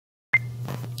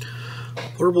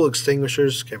Portable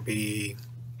extinguishers can be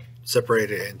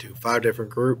separated into 5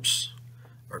 different groups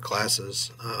or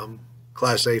classes.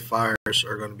 Class A fires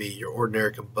are going to be your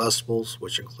ordinary combustibles,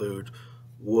 which include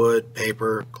wood,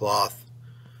 paper, cloth.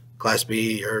 Class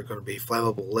B are going to be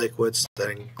flammable liquids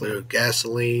that include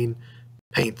gasoline,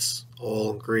 paints,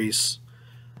 oil, and grease.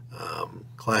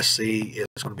 Class C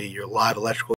is going to be your live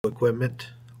electrical equipment,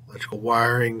 electrical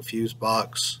wiring, fuse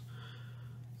box.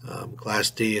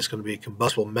 Class D is going to be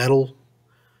combustible metal,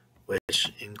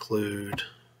 which include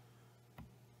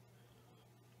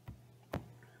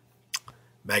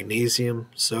magnesium,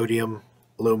 sodium,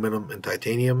 aluminum, and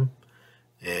titanium.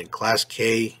 And Class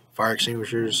K fire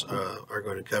extinguishers are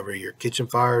going to cover your kitchen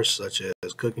fires, such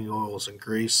as cooking oils and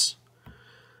grease.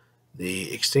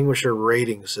 The extinguisher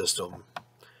rating system.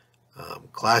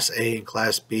 Class A and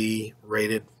Class B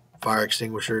rated fire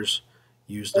extinguishers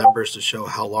use numbers to show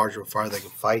how large of a fire they can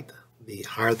fight. The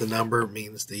higher the number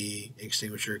means the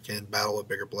extinguisher can battle a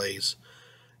bigger blaze.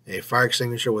 A fire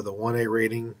extinguisher with a 1A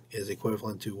rating is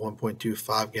equivalent to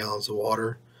 1.25 gallons of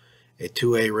water. A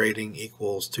 2A rating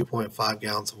equals 2.5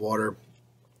 gallons of water,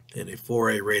 and a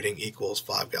 4A rating equals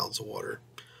 5 gallons of water.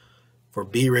 For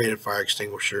B-rated fire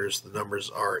extinguishers, the numbers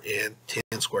are in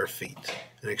 10 square feet.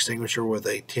 An extinguisher with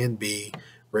a 10B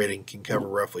rating can cover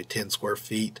roughly 10 square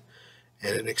feet,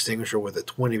 and an extinguisher with a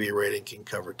 20B rating can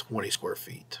cover 20 square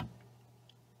feet.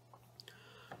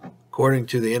 According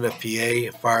to the NFPA,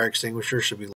 a fire extinguisher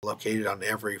should be located on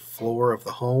every floor of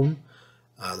the home.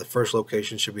 The first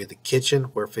location should be the kitchen,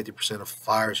 where 50% of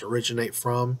fires originate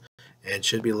from, and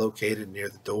should be located near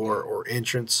the door or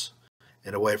entrance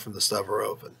and away from the stove or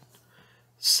oven.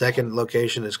 Second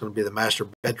location is going to be the master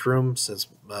bedroom, since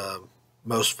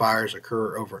most fires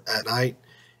occur over at night.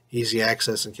 Easy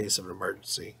access in case of an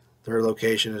emergency. Third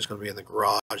location is going to be in the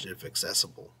garage if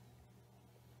accessible.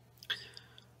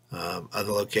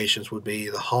 Other locations would be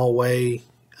the hallway,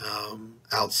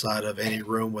 outside of any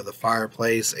room with a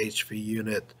fireplace, HV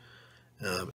unit,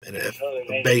 and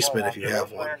a basement if you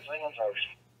have one.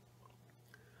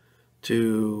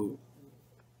 To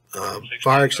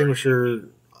fire extinguisher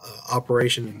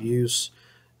operation and use,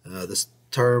 this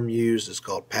term used is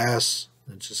called PASS.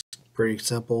 It's just pretty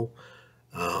simple.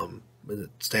 It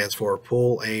stands for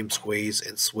pull, aim, squeeze,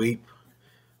 and sweep.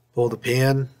 Pull the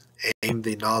pin, aim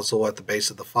the nozzle at the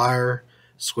base of the fire,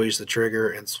 squeeze the trigger,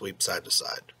 and sweep side to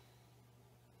side.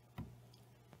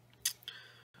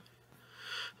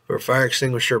 For fire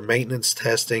extinguisher maintenance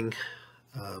testing,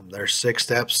 there are 6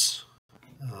 steps.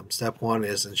 Step 1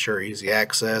 is ensure easy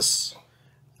access.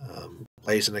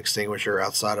 Place an extinguisher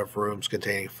outside of rooms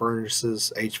containing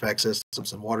furnaces, HVAC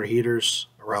systems, and water heaters,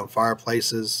 around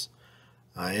fireplaces,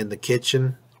 in the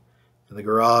kitchen, in the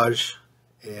garage,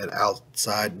 and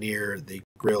outside near the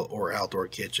grill or outdoor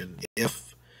kitchen.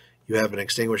 If you have an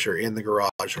extinguisher in the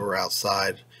garage or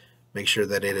outside, make sure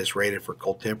that it is rated for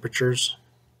cold temperatures.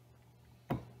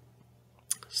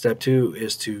 Step 2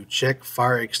 is to check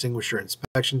fire extinguisher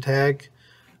inspection tag.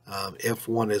 If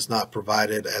one is not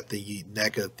provided at the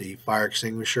neck of the fire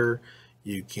extinguisher,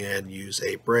 you can use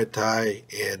a bread tie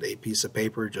and a piece of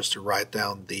paper just to write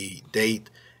down the date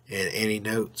and any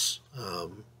notes.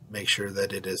 Make sure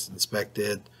that it is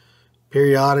inspected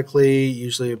periodically,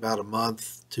 usually about a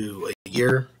month to a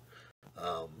year,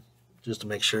 just to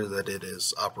make sure that it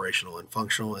is operational and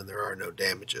functional and there are no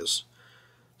damages.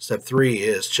 Step 3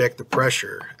 is check the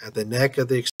pressure. At the neck of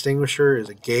the extinguisher is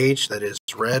a gauge that is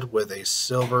red with a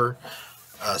silver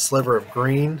sliver of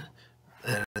green,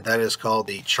 and that is called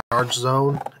the charge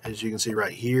zone, as you can see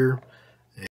right here,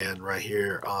 and right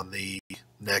here on the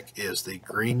neck is the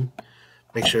green.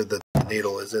 Make sure that the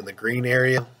needle is in the green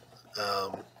area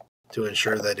to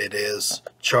ensure that it is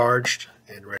charged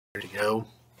and ready to go.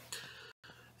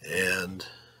 And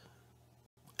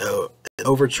an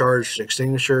overcharged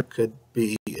extinguisher could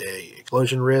be an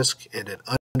explosion risk, and an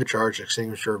undercharged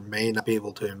extinguisher may not be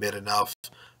able to emit enough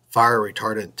fire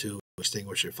retardant to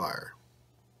extinguish a fire.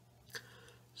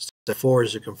 Step 4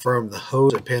 is to confirm the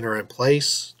hose and pin are in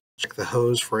place. Check the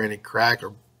hose for any crack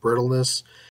or brittleness.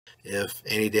 If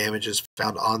any damage is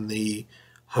found on the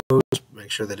hose,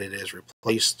 make sure that it is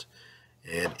replaced,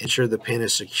 and ensure the pin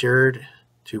is secured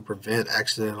to prevent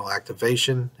accidental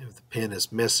activation. If the pin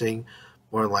is missing,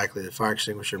 more than likely the fire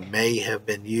extinguisher may have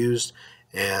been used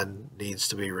and needs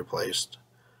to be replaced.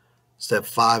 Step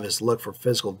 5 is look for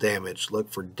physical damage.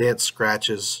 Look for dents,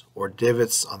 scratches, or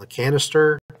divots on the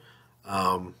canister.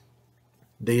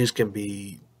 These can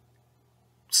be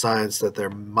signs that there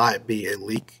might be a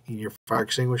leak in your fire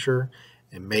extinguisher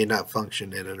and may not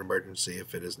function in an emergency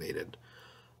if it is needed.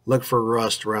 Look for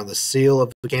rust around the seal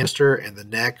of the canister and the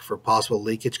neck for possible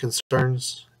leakage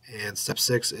concerns. And step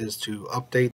 6 is to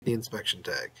update the inspection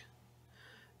tag.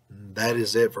 And that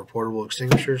is it for portable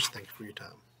extinguishers. Thank you for your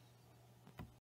time.